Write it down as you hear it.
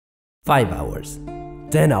5 hours,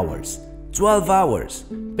 10 hours, 12 hours.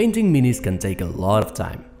 Painting minis can take a lot of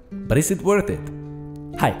time, but is it worth it?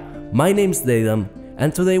 Hi, my name's Dadam,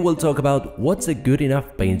 and today we'll talk about what's a good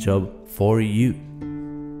enough paint job for you.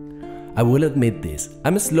 I will admit this,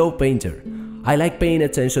 I'm a slow painter. I like paying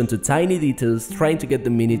attention to tiny details, trying to get the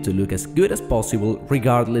mini to look as good as possible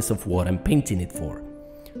regardless of what I'm painting it for.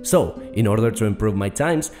 So, in order to improve my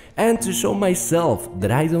times and to show myself that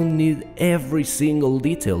I don't need every single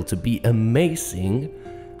detail to be amazing,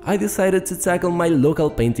 I decided to tackle my local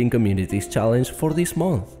painting community's challenge for this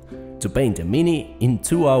month, to paint a mini in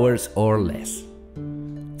 2 hours or less.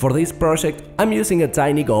 For this project, I'm using a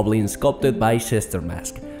tiny goblin sculpted by Jester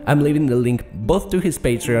Mask. I'm leaving the link both to his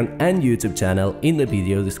Patreon and YouTube channel in the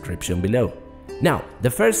video description below. Now, the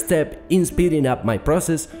first step in speeding up my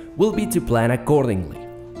process will be to plan accordingly.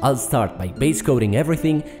 I'll start by base coating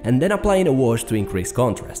everything and then applying a wash to increase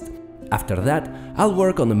contrast. After that, I'll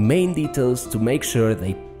work on the main details to make sure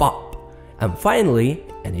they pop. And finally,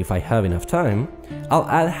 and if I have enough time, I'll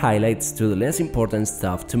add highlights to the less important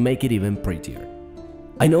stuff to make it even prettier.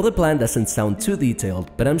 I know the plan doesn't sound too detailed,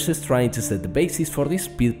 but I'm just trying to set the basis for this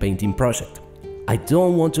speed painting project. I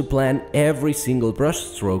don't want to plan every single brush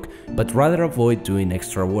stroke, but rather avoid doing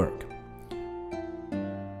extra work.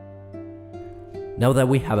 Now that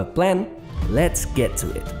we have a plan, let's get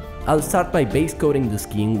to it. I'll start by base coating the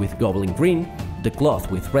skin with goblin green, the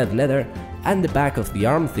cloth with red leather, and the back of the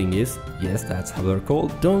arm thingies, yes, that's how they're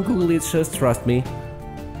called, don't Google it, just trust me,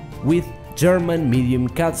 with German medium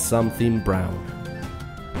cut something brown.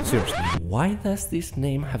 Seriously, why does this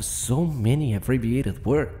name have so many abbreviated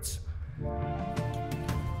words?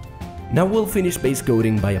 Now we'll finish base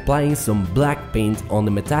coating by applying some black paint on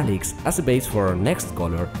the metallics as a base for our next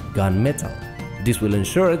color, gunmetal. This will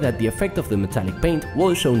ensure that the effect of the metallic paint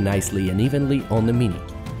will show nicely and evenly on the mini.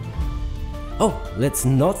 Oh, let's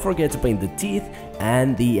not forget to paint the teeth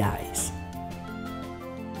and the eyes.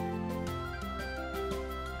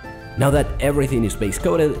 Now that everything is base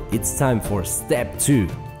coated, it's time for step 2.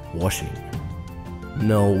 Washing.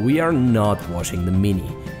 No, we are not washing the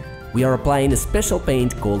mini. We are applying a special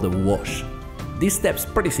paint called a wash. This step's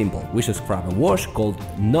pretty simple. We just grab a wash called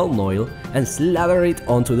Null Oil and slather it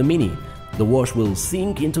onto the mini. The wash will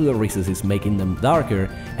sink into the recesses, making them darker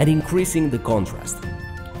and increasing the contrast.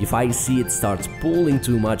 If I see it starts pulling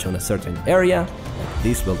too much on a certain area, like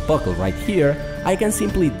this will buckle right here, I can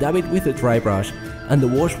simply dab it with a dry brush and the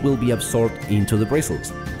wash will be absorbed into the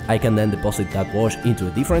bristles. I can then deposit that wash into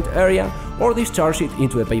a different area or discharge it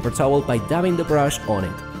into a paper towel by dabbing the brush on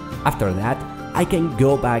it. After that, I can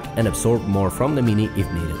go back and absorb more from the mini if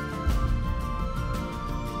needed.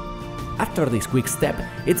 After this quick step,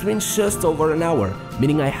 it's been just over an hour,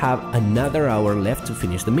 meaning I have another hour left to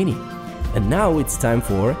finish the mini. And now it's time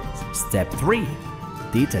for step 3,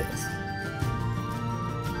 details.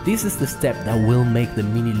 This is the step that will make the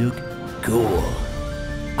mini look cool.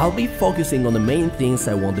 I'll be focusing on the main things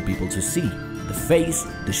I want the people to see: the face,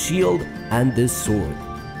 the shield, and the sword.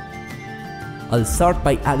 I'll start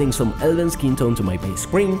by adding some elven skin tone to my base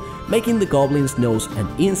screen, making the goblin's nose and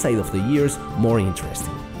inside of the ears more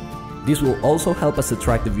interesting. This will also help us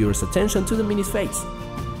attract the viewer's attention to the mini's face.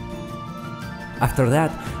 After that,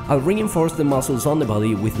 I'll reinforce the muscles on the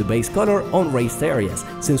body with the base color on raised areas,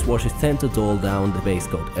 since washes tend to dull down the base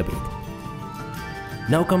coat a bit.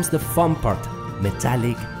 Now comes the fun part: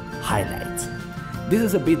 metallic highlights. This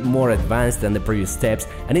is a bit more advanced than the previous steps,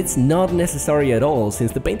 and it's not necessary at all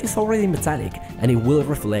since the paint is already metallic and it will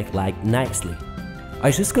reflect light nicely. I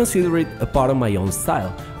just consider it a part of my own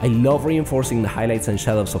style. I love reinforcing the highlights and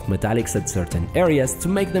shadows of metallics at certain areas to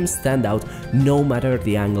make them stand out no matter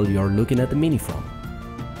the angle you're looking at the mini from.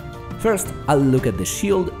 First, I'll look at the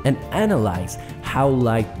shield and analyze how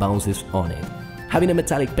light bounces on it. Having a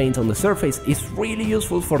metallic paint on the surface is really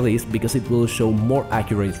useful for this because it will show more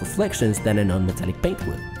accurate reflections than a non-metallic paint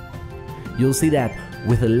will. You'll see that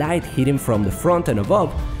with the light hitting from the front and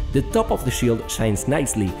above, the top of the shield shines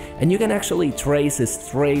nicely and you can actually trace a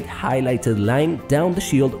straight highlighted line down the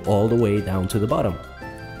shield all the way down to the bottom.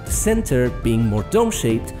 The center, being more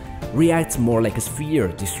dome-shaped, reacts more like a sphere,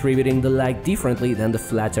 distributing the light differently than the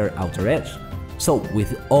flatter outer edge. So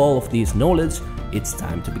with all of this knowledge, it's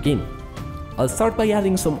time to begin. I'll start by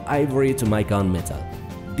adding some ivory to my gunmetal.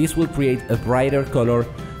 This will create a brighter color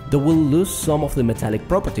that will lose some of the metallic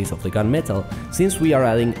properties of the gunmetal since we are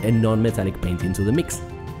adding a non-metallic paint into the mix.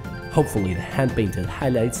 Hopefully the hand-painted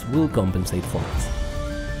highlights will compensate for this.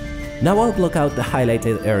 Now I'll block out the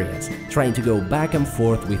highlighted areas, trying to go back and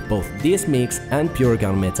forth with both this mix and pure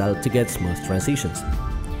gunmetal to get smooth transitions.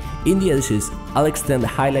 In the edges, I'll extend the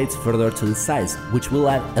highlights further to the sides, which will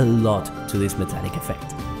add a lot to this metallic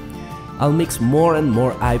effect. I'll mix more and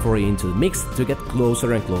more ivory into the mix to get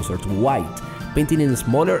closer and closer to white, painting in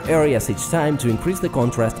smaller areas each time to increase the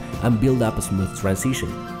contrast and build up a smooth transition.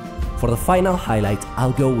 For the final highlight,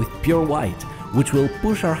 I'll go with pure white, which will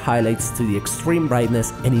push our highlights to the extreme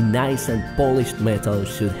brightness any nice and polished metal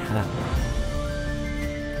should have.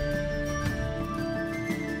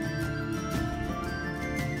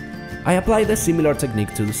 I applied a similar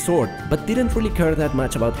technique to the sword, but didn't really care that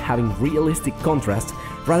much about having realistic contrast,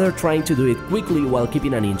 rather trying to do it quickly while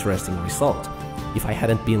keeping an interesting result. If I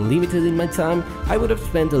hadn't been limited in my time, I would have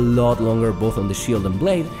spent a lot longer both on the shield and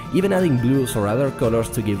blade, even adding blues or other colors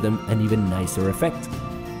to give them an even nicer effect.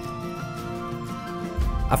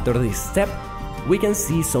 After this step, we can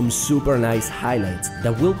see some super nice highlights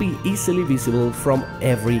that will be easily visible from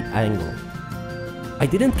every angle. I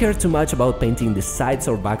didn't care too much about painting the sides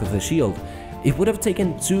or back of the shield. It would have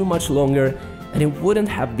taken too much longer and it wouldn't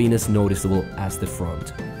have been as noticeable as the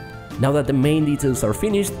front. Now that the main details are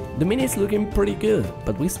finished, the mini is looking pretty good,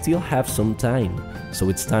 but we still have some time, so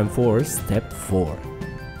it's time for step 4.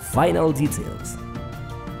 Final details.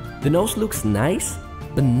 The nose looks nice,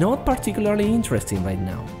 but not particularly interesting right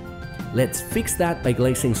now. Let's fix that by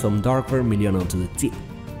glazing some dark vermilion onto the tip.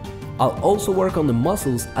 I'll also work on the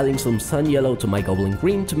muscles, adding some sun yellow to my goblin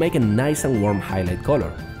green to make a nice and warm highlight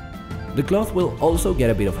color. The cloth will also get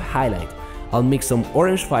a bit of a highlight. I'll mix some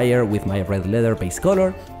orange fire with my red leather base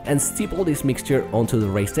color and stipple this mixture onto the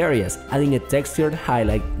raised areas, adding a textured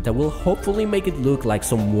highlight that will hopefully make it look like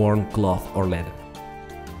some worn cloth or leather.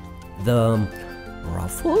 The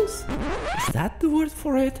ruffles? Is that the word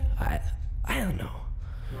for it? I don't know.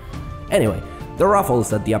 Anyway, the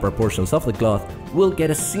ruffles at the upper portions of the cloth will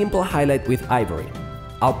get a simple highlight with ivory.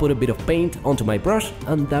 I'll put a bit of paint onto my brush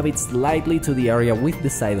and dab it slightly to the area with the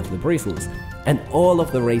side of the bristles, and all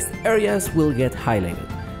of the raised areas will get highlighted.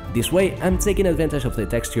 This way I'm taking advantage of the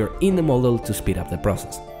texture in the model to speed up the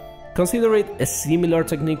process. Consider it a similar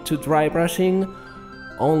technique to dry brushing,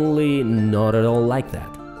 only not at all like that.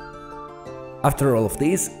 After all of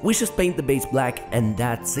this, we just paint the base black and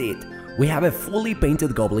that's it. We have a fully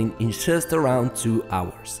painted goblin in just around 2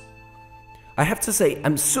 hours. I have to say,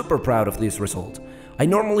 I'm super proud of this result. I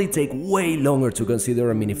normally take way longer to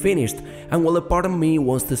consider a mini finished, and while a part of me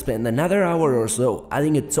wants to spend another hour or so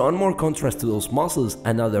adding a ton more contrast to those muscles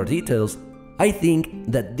and other details, I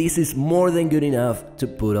think that this is more than good enough to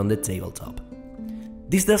put on the tabletop.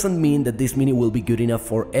 This doesn't mean that this mini will be good enough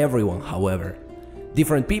for everyone, however.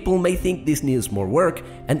 Different people may think this needs more work,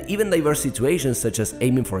 and even diverse situations such as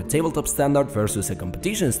aiming for a tabletop standard versus a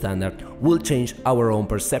competition standard will change our own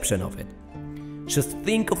perception of it. Just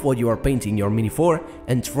think of what you are painting your mini for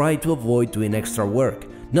and try to avoid doing extra work.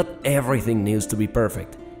 Not everything needs to be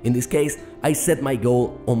perfect. In this case, I set my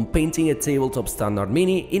goal on painting a tabletop standard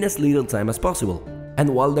mini in as little time as possible. And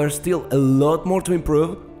while there's still a lot more to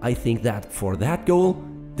improve, I think that for that goal,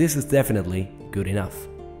 this is definitely good enough.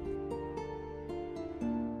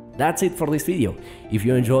 That's it for this video. If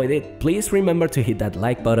you enjoyed it, please remember to hit that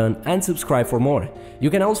like button and subscribe for more.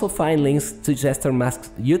 You can also find links to Jester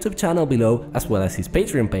Mask's YouTube channel below, as well as his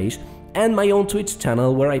Patreon page, and my own Twitch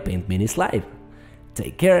channel where I paint minis live.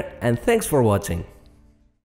 Take care and thanks for watching.